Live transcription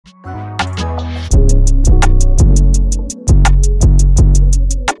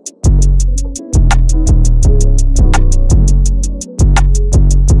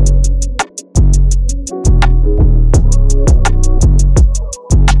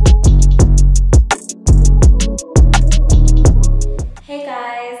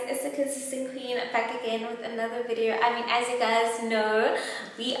as you guys know,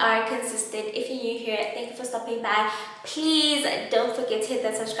 we are consistent. If you're new here, thank you for stopping by. Please don't forget to hit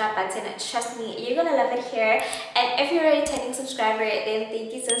that subscribe button. Trust me, you're gonna love it here. And if you're a returning subscriber, then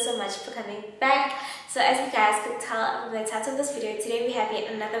thank you so much for coming back. So as you guys could tell from the title of this video, today we have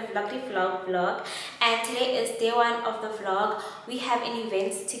yet another vlog, and today is day one of the vlog. We have an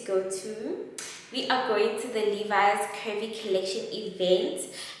event to go to. We are going to the Levi's Curvy Collection event,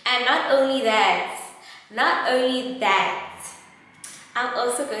 and not only that, I'm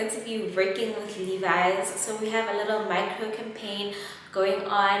also going to be working with Levi's. So we have a little micro campaign going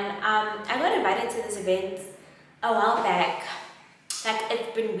on. I got invited to this event a while back. Like,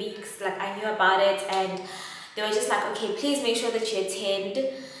 it's been weeks, like I knew about it, and they were just like, okay, please make sure that you attend,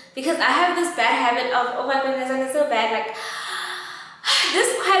 because I have this bad habit of, oh my goodness, and it's so bad, like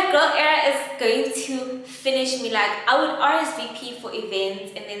this quiet girl era is going to finish me. Like, I would RSVP for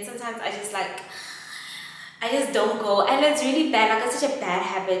events, and then sometimes I just don't go, and it's really bad. Like, it's such a bad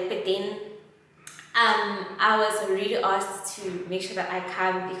habit. But then I was really asked to make sure that I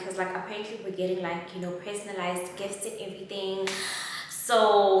come, because like apparently we're getting, like, you know, personalized gifts and everything.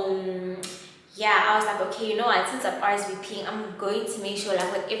 So yeah, I was like, okay, you know what, since I'm RSVPing, I'm going to make sure,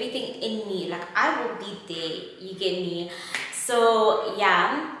 like, with everything in me, like, I will be there, you get me? So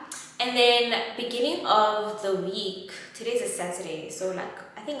yeah. And then beginning of the week, today's a Saturday, so like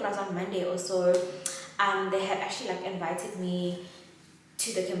I think it was on Monday or so, they had actually like invited me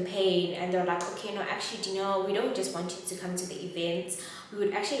to the campaign, and they're like, okay, no, actually, do you know, we don't just want you to come to the event, we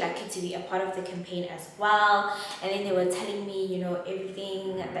would actually like you to be a part of the campaign as well. And then they were telling me, you know,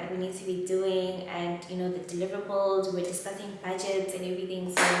 everything that we need to be doing, and you know, the deliverables, we were discussing budgets and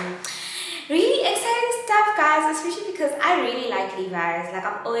everything. So really exciting stuff, guys, especially because I really like Levi's. Like,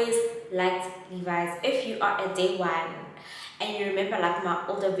 I've always liked Levi's. If you are a day one and you remember like my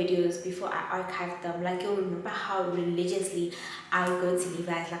older videos before I archived them, like, you'll remember how religiously I would go to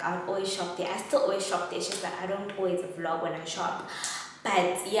Levi's. Like, I would always shop there. I still always shop there. It's just that I don't always vlog when I shop.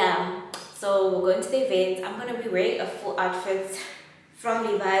 But yeah, so we're going to the event. I'm gonna be wearing a full outfit from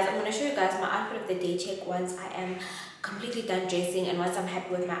Levi's. I'm gonna show you guys my outfit of the day check once I am completely done dressing and once I'm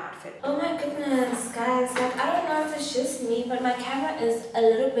happy with my outfit. Oh my goodness, guys, like, I don't know if it's just me, but my camera is a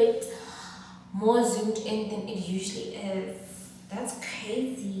little bit more zoomed in than it usually is. That's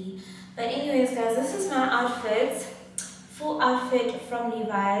crazy. But anyways, guys, this is my outfit, full outfit from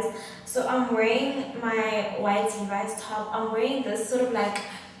Levi's. So I'm wearing my white Levi's top. I'm wearing this sort of like,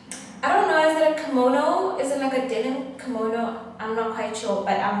 I don't know, is it a kimono? Is it like a denim kimono? I'm not quite sure,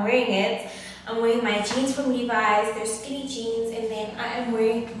 but I'm wearing it. I'm wearing my jeans from Levi's. They're skinny jeans, and then I am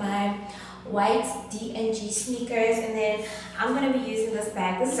wearing my white D&G sneakers, and then I'm gonna be using this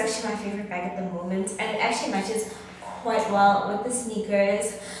bag. This is actually my favorite bag at the moment, and it actually matches quite well with the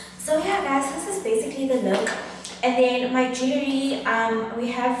sneakers. So yeah, guys, this is basically the look. And then my jewelry,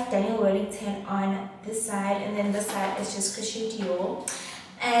 we have Daniel Wellington on this side, and then this side is just Christian Dior.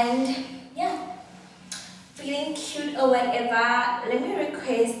 And yeah, feeling cute or whatever. Let me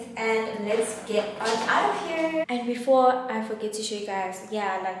request and let's get on out of here. And before I forget to show you guys,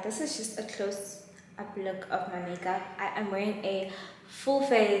 yeah, like, this is just a close up look of my makeup. I am wearing a full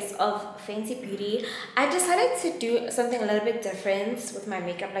face of Fenty Beauty. I decided to do something a little bit different with my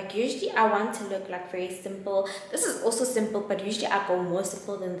makeup. Like, usually I want to look like very simple. This is also simple, but usually I go more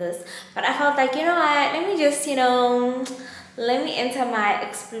simple than this. But I felt like, you know what, let me just, you know, let me enter my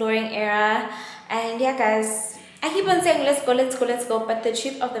exploring era. And yeah, guys, I keep on saying let's go, but the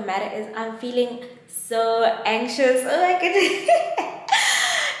truth of the matter is I'm feeling so anxious. Oh my goodness.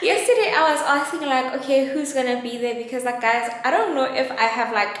 Yesterday I was asking, like, okay, who's gonna be there, because like, guys, I don't know if I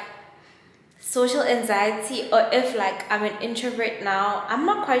have like social anxiety or if like I'm an introvert now. I'm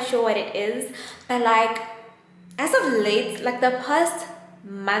not quite sure what it is, but like, as of late, like the past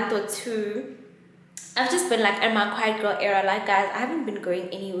month or two, I've just been like in my quiet girl era. Like, guys, I haven't been going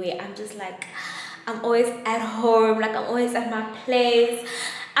anywhere. I'm just like, I'm always at home, like I'm always at my place.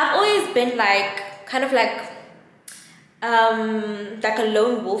 I've always been like kind of like a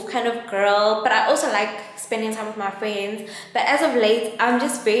lone wolf kind of girl, but I also like spending time with my friends. But as of late, I'm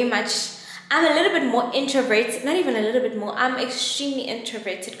just very much, I'm a little bit more introverted. Not even a little bit more, I'm extremely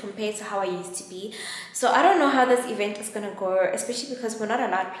introverted compared to how I used to be. So I don't know how this event is gonna go, especially because we're not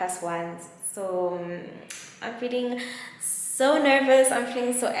allowed +1s. So I'm feeling so nervous, I'm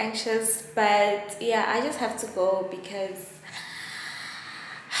feeling so anxious. But yeah, I just have to go because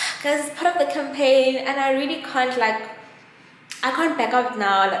it's part of the campaign, and I really can't, like, I can't back out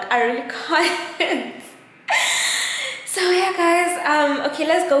now. Like, I really can't. So yeah, guys, okay,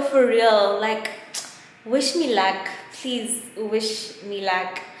 let's go for real. Like, wish me luck, please wish me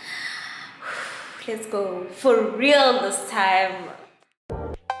luck. Let's go for real this time.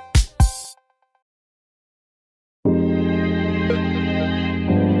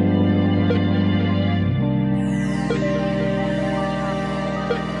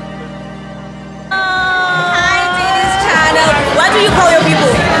 What do you call your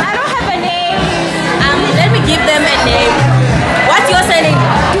people? I don't have a name. Let me give them a name. What's your surname?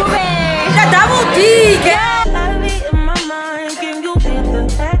 The double D, girl. Heavy in my mind, can you get the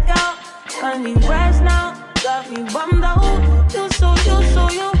heck out? I need rest now, got me bummed out.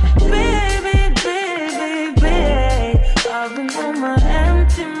 You, baby, baby, baby. I've been on my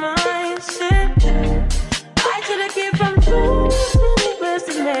empty mindset. I should've kept from choosing the best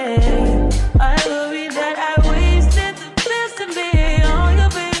of me. I worry that I wasted the best of me. Oh, you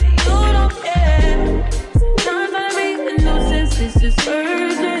baby, you don't care. Sometimes I make a nuisance, it's just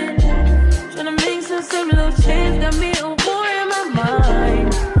urgent. Tryna make sense of little change, got me a war in my mind.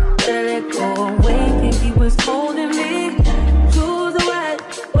 Let it go away, think he was holding me. Choose the right,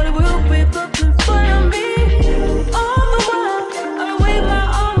 but it will break up in front of me. All the while, I wave my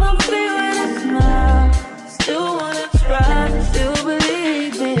arm, I'm feeling a smile. Still wanna try, still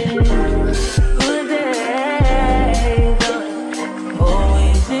believe in good days.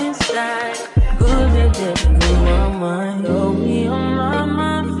 Always inside, good days in my mind. Throw me on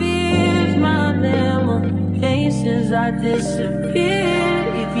my fears, my limitations, I disappear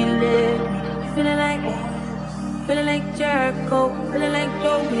if you let me. Feeling like Jericho, feeling like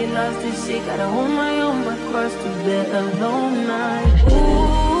Joe, we lost this shit. Gotta hold my own, my cross to bear alone night.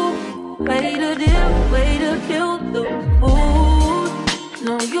 Ooh, way to deal, way to kill the mood.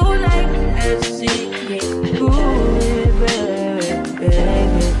 No, you like FC, get good, baby.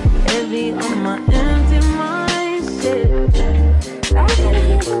 Heavy on my empty mindset. I gotta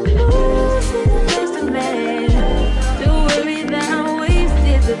get some news in the best of me. Still worry that I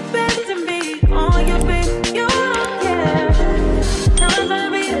wasted the best of me. Oh, you baby, you don't care. Times I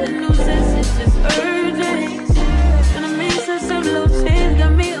be a nuisance, it's just urgent. Gonna make sense of little change,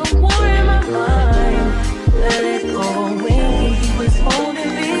 got me a war in my mind. Let it go away, he was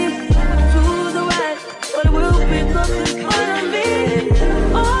holding me. Choose the right, but it will pick up in front of me.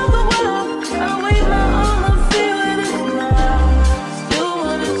 All the while, I wave my arm, I'm feeling it now. Still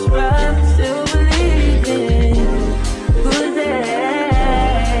wanna try, still believe in good days.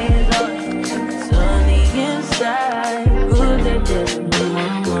 Sunny inside, good days in my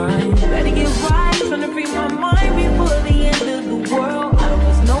mind. Better get right, tryna free my mind before the end of the world. I don't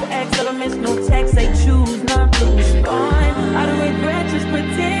miss no ex, I don't miss no text. I choose not to respond. I don't regret, just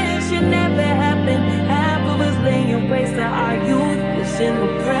pretend shit never happened. Half of us laying waste to our youth, it's in the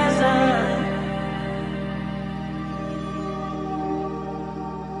present.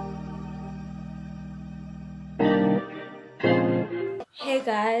 Hey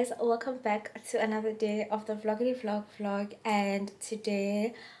guys, welcome back to another day of the vloggity vlog, and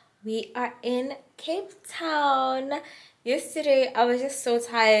today we are in Cape Town. Yesterday I was just so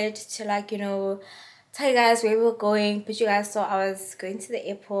tired to tell you guys where we were going, but you guys saw I was going to the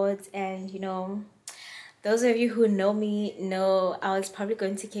airport, and those of you who know me know I was probably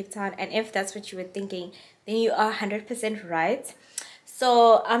going to Cape Town, and if that's what you were thinking, then you are 100% right.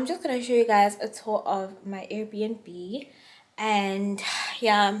 So I'm just gonna show you guys a tour of my Airbnb. And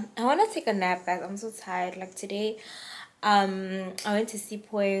yeah, I want to take a nap, guys. I'm so tired. Like today I went to Sea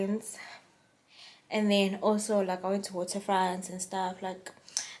Point, and then also I went to waterfronts and stuff. Like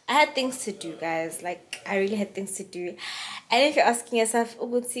I had things to do, guys. Like I really had things to do. And if you're asking yourself,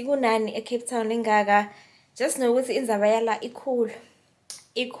 Cape Town Lingaga, just know what's in Zabayala, cool.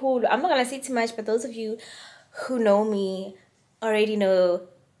 I'm not gonna say too much, but those of you who know me already know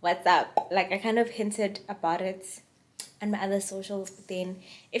what's up. Like I kind of hinted about it on my other socials, but then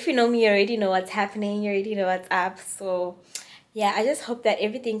if you know me, you already know what's happening, you already know what's up. So yeah, I just hope that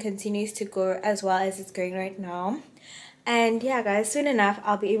everything continues to go as well as it's going right now. And yeah guys, soon enough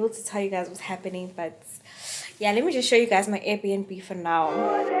I'll be able to tell you guys what's happening. But yeah, let me just show you guys my Airbnb for now.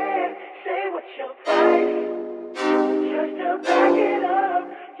 Say what's your price, just to back it up.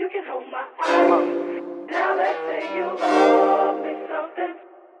 You can hold my eyes. Now let's say you owe me something.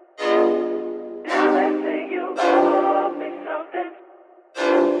 Now let's say you owe me something.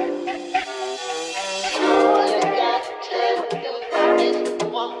 All you got to do is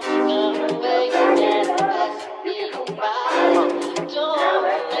walk away and pass me by. Don't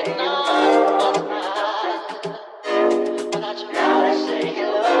ignore what's right. Without you, now let's say you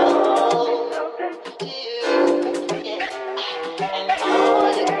love me.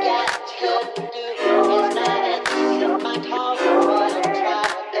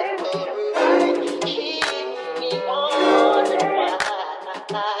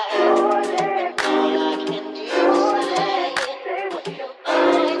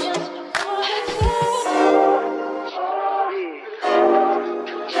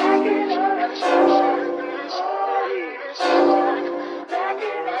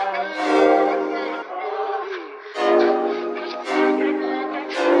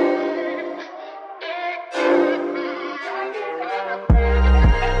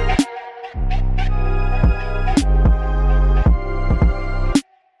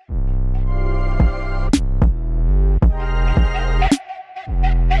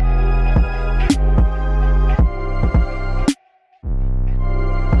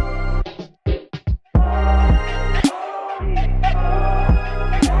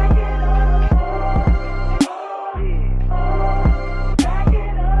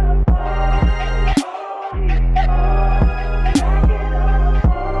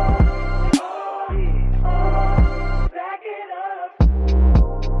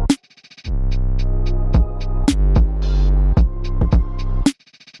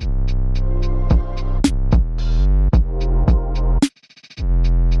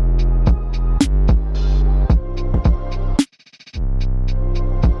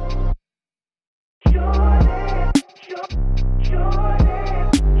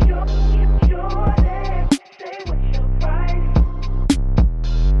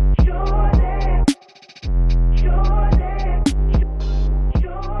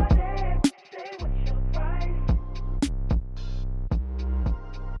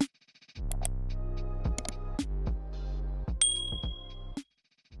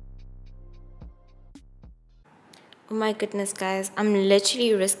 Oh my goodness, guys, I'm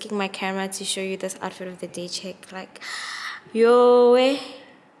literally risking my camera to show you this outfit of the day check. Like, yo,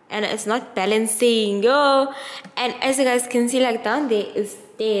 and it's not balancing, yo. And as you guys can see, like down there is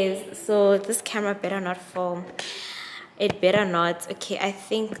stairs, so this camera better not fall. It better not. Okay, I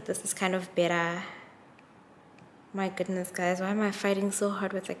think this is kind of better. My goodness, guys, why am I fighting so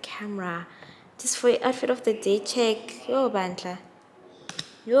hard with the camera? Just for your outfit of the day check. Yo, bandla.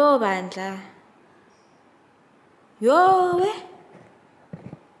 Yo, bandla. Yo,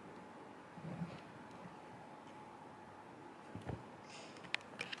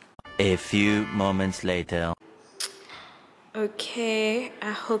 A few moments later. okay,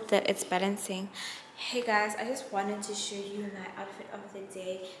 I hope that it's balancing. Hey guys, I just wanted to show you my outfit of the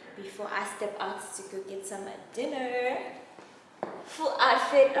day before I step out to go get some dinner. Full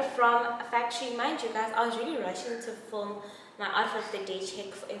outfit from factory. Mind you guys, I was really rushing to film my outfit of the day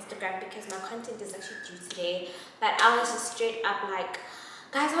check for Instagram because my content is actually due today, but I was just straight up like,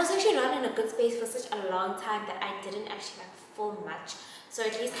 guys, I was actually not in a good space for such a long time that I didn't actually like film much, so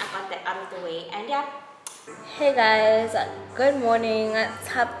at least I got that out of the way. And yeah, hey guys, good morning,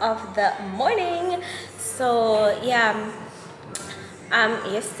 top of the morning. So yeah,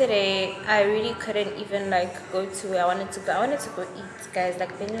 yesterday I really couldn't even like go to where I wanted to go. I wanted to go eat, guys,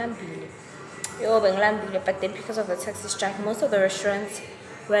 like benglambile. But then because of the taxi strike, most of the restaurants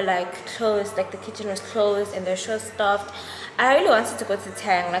were like closed, like the kitchen was closed and they're short staffed. I really wanted to go to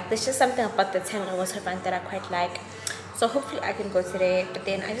Tang. Like there's just something about the Tang restaurant that I quite like. So hopefully I can go today. But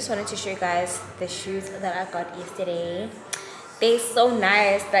then I just wanted to show you guys the shoes that I got yesterday. They're so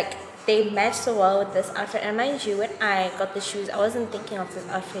nice. Like they match so well with this outfit. And mind you, when I got the shoes, I wasn't thinking of this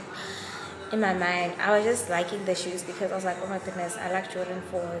outfit in my mind. I was just liking the shoes because I was like, oh my goodness, I like Jordan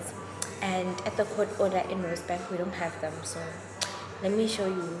 4s. And at the court order in Rosebank, we don't have them. So let me show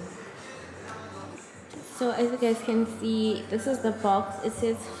you. So as you guys can see, this is the box. It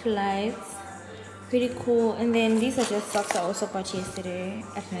says flights. Pretty cool. And then these are just socks I also got yesterday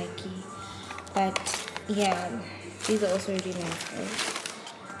at Nike. But yeah, these are also really nice,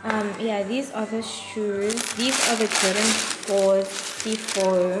 guys. Yeah, these are the shoes. These are the Jordan 4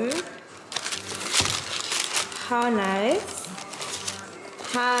 Seafoam. How nice.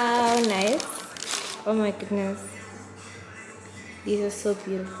 How nice. Oh my goodness. These are so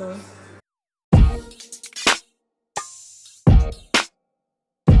beautiful.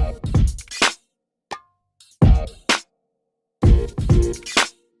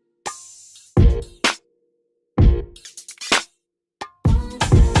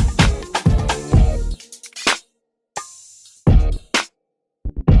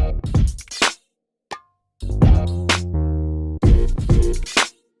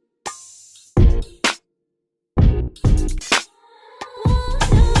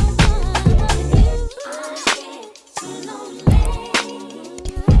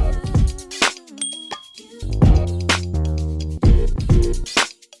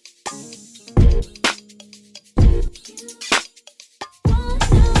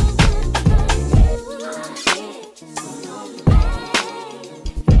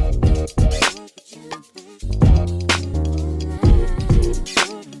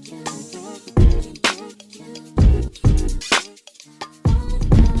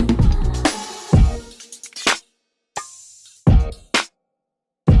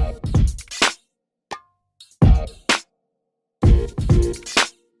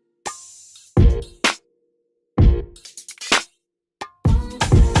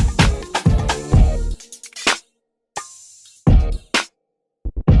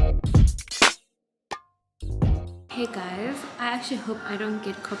 Hey guys, I actually hope I don't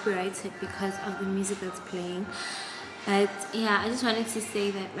get copyrighted because of the music that's playing. But yeah, I just wanted to say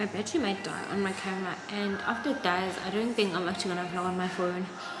that my battery might die on my camera, and after it dies, I don't think I'm actually gonna vlog on my phone.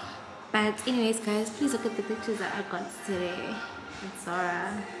 But anyways guys, please look at the pictures that I got today with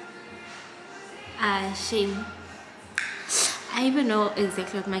Zara. Shame. I even know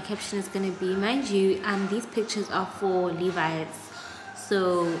exactly what my caption is gonna be. Mind you, these pictures are for Levi's.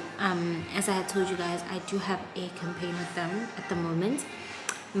 So as I had told you guys, I do have a campaign with them at the moment.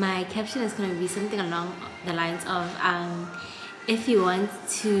 My caption is going to be something along the lines of if you want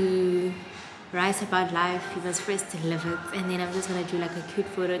to write about life, you must first live it. And then I'm just going to do like a cute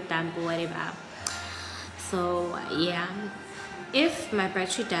photo dump or whatever. So yeah, if my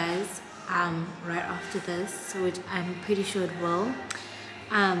battery dies right after this, which I'm pretty sure it will,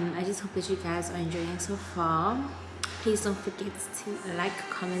 I just hope that you guys are enjoying so far. Please don't forget to like,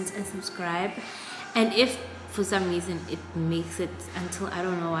 comment and subscribe. And if for some reason it makes it until I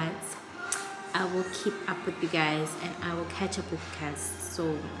don't know what, I will keep up with you guys and I will catch up with you guys.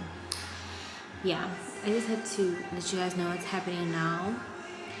 So yeah, I just had to let you guys know what's happening now.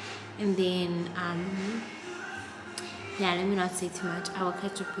 And then yeah, let me not say too much. I will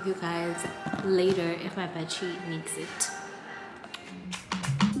catch up with you guys later if my battery makes it.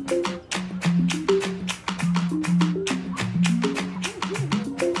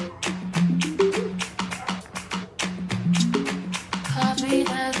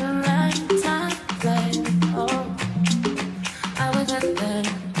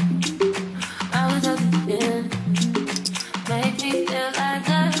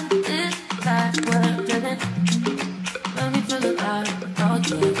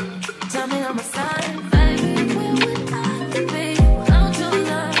 Tell me I'm a sign, baby. Where would I be without your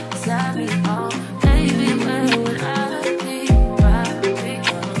love? Inside me, oh, baby, where would I be? Where we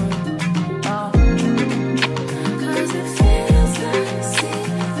go? Oh, 'cause it feels like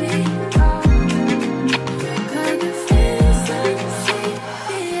CPR. 'Cause it feels like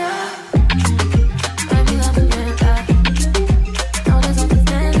CPR. Baby, love the man back. No, there's nothing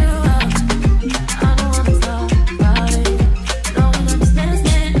standing up. I don't wanna talk about it. No one understands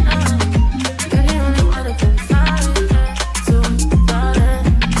me. You're the only one that can find it. Too darling,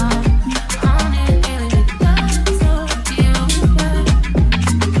 I only really need to talk to you.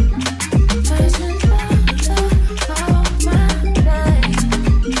 Person for my day.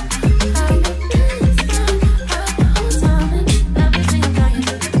 How you been? The whole time and everything about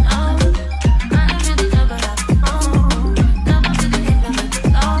you. Oh, I really never have home. Never really even let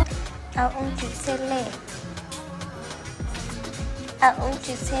go. เอาองค์จิตเซเล่เอาองค์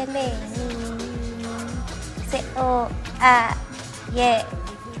จิตเซเล่เซโออาเย่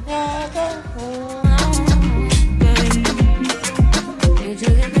เย่เย่หู Need you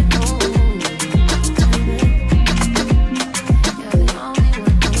to give me